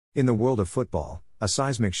In the world of football, a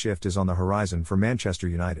seismic shift is on the horizon for Manchester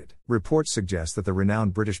United. Reports suggest that the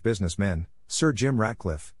renowned British businessman, Sir Jim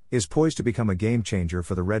Ratcliffe, is poised to become a game-changer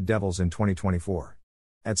for the Red Devils in 2024.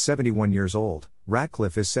 At 71 years old,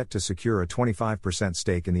 Ratcliffe is set to secure a 25%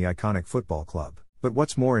 stake in the iconic football club. But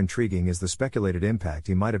what's more intriguing is the speculated impact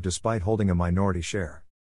he might have despite holding a minority share.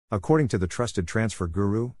 According to the trusted transfer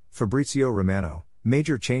guru, Fabrizio Romano,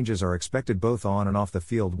 major changes are expected both on and off the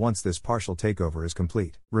field once this partial takeover is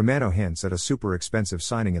complete. Romano hints at a super expensive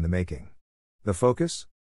signing in the making. The focus?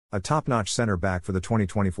 A top-notch centre-back for the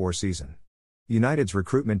 2024 season. United's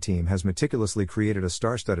recruitment team has meticulously created a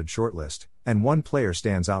star-studded shortlist, and one player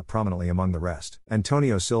stands out prominently among the rest.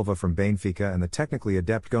 Antonio Silva from Benfica and the technically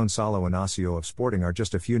adept Gonçalo Inácio of Sporting are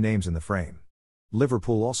just a few names in the frame.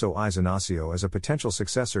 Liverpool also eyes Inácio as a potential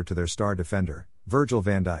successor to their star defender, Virgil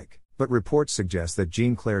van Dijk, but reports suggest that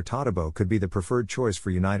Jean-Claire Todibo could be the preferred choice for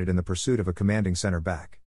United in the pursuit of a commanding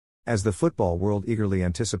centre-back. As the football world eagerly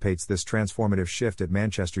anticipates this transformative shift at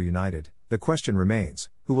Manchester United, the question remains,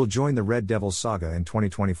 who will join the Red Devils saga in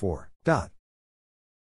 2024?